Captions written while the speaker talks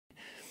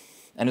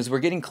And as we're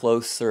getting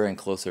closer and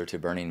closer to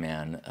Burning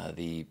Man,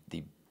 the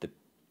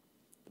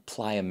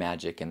playa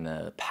magic and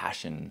the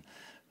passion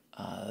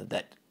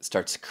that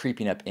starts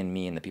creeping up in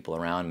me and the people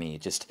around me,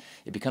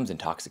 it becomes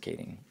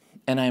intoxicating.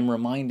 And I'm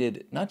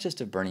reminded not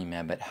just of Burning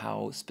Man, but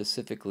how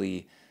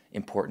specifically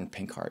important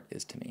Pink Heart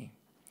is to me,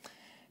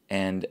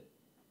 and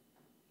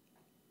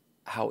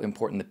how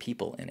important the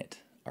people in it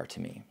are to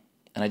me.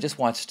 And I just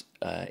watched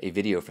a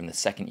video from the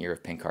second year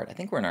of Pink Heart. I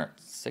think we're in our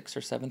 6th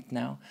or 7th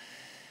now.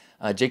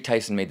 Jake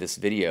Tison made this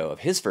video of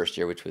his first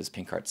year, which was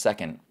Pink Heart's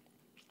second.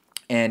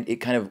 And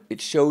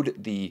it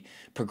showed the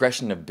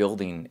progression of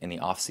building in the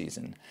off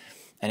season.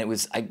 And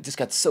I just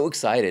got so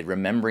excited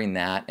remembering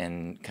that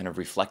and kind of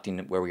reflecting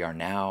where we are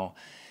now.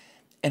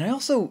 And I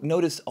also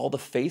noticed all the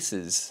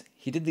faces.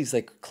 He did these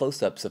like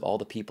close-ups of all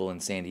the people in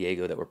San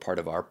Diego that were part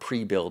of our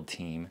pre-build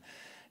team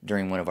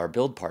during one of our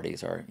build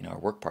parties, our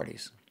work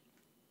parties.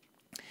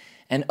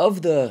 And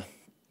of the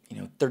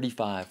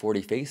 35,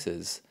 40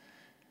 faces,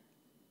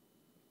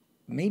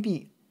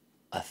 maybe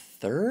a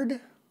third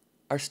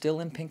are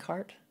still in Pink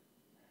Heart.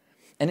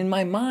 And in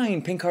my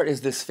mind, Pink Heart is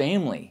this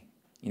family,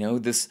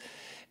 and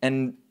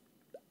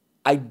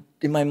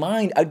in my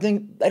mind, I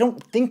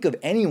don't think of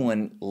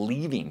anyone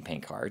leaving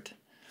Pink Heart.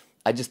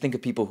 I just think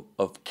of people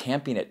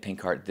camping at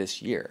Pink Heart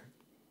this year.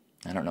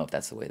 I don't know if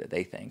that's the way that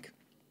they think.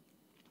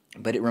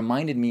 But it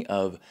reminded me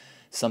of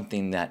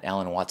something that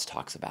Alan Watts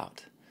talks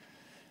about,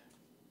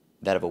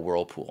 that of a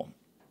whirlpool.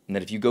 And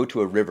that if you go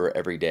to a river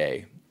every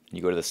day, and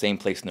you go to the same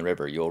place in the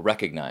river, you'll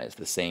recognize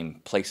the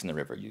same place in the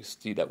river. You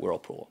see that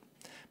whirlpool.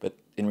 But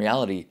in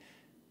reality,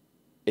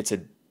 it's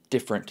a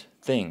different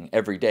thing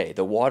every day.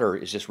 The water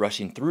is just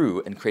rushing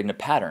through and creating a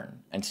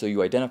pattern, and so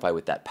you identify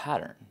with that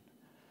pattern.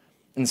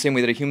 In the same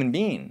way that a human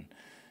being,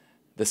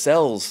 the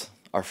cells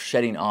are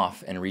shedding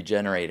off and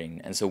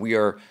regenerating, and so we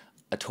are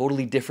a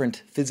totally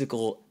different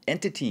physical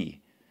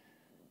entity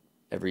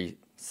every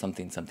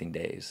something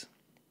days.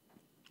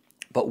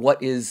 But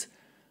what is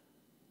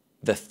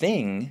the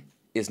thing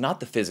is not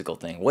the physical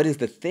thing. What is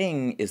the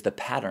thing is the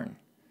pattern,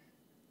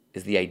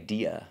 is the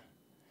idea.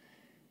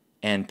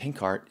 And Pink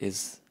Heart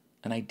is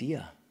an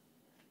idea,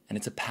 and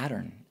it's a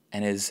pattern.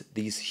 And as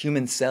these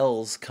human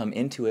cells come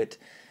into it,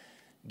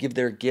 give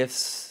their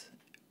gifts,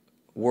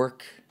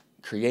 work,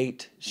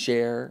 create,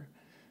 share,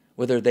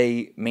 whether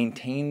they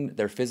maintain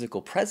their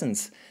physical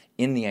presence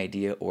in the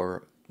idea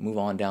or move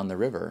on down the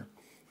river,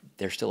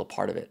 they're still a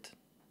part of it.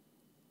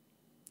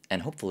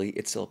 And hopefully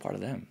it's still a part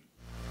of them.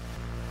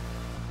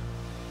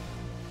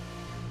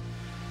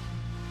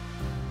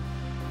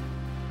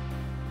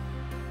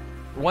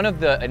 One of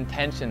the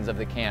intentions of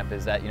the camp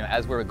is that,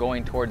 as we're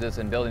going towards this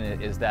and building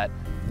it, is that,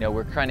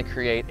 we're trying to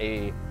create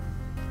a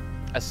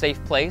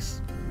safe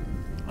place,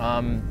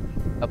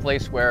 a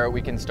place where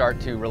we can start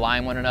to rely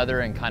on one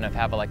another and kind of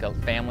have a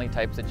family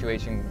type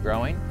situation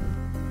growing.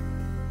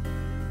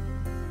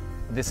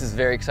 This is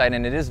very exciting,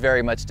 and it is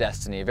very much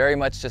destiny, very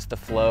much just the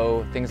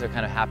flow. Things are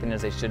kind of happening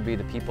as they should be,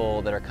 the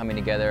people that are coming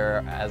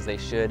together as they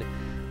should.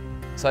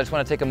 So I just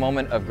want to take a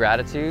moment of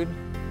gratitude,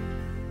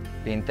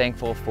 being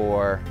thankful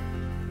for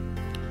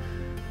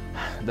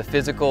the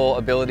physical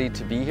ability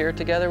to be here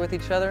together with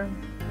each other,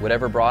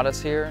 whatever brought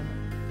us here.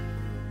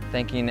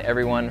 Thanking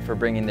everyone for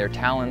bringing their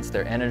talents,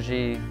 their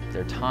energy,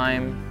 their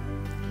time.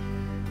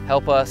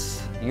 Help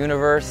us,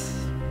 universe,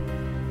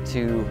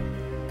 to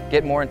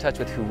get more in touch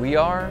with who we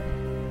are,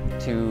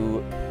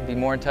 to be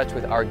more in touch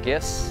with our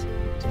gifts,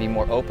 to be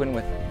more open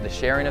with the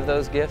sharing of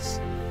those gifts.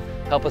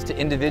 Help us to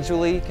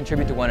individually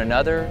contribute to one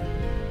another,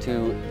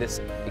 to this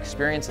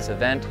experience, this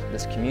event,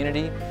 this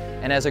community,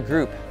 and as a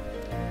group,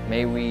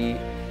 may we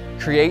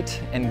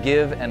create and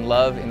give and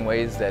love in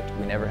ways that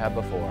we never have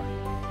before.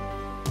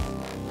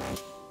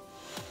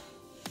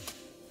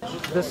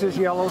 This is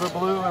yellow to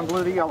blue and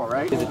blue to yellow,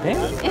 right? Is it pink?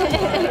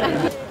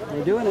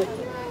 You're doing it.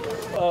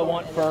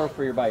 Want fur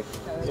for your bike.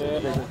 Yeah.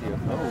 With you.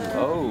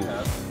 Oh.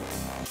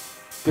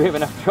 Do we have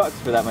enough trucks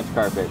for that much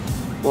carpet?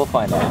 We'll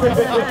find out.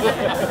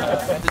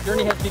 The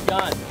journey has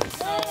begun.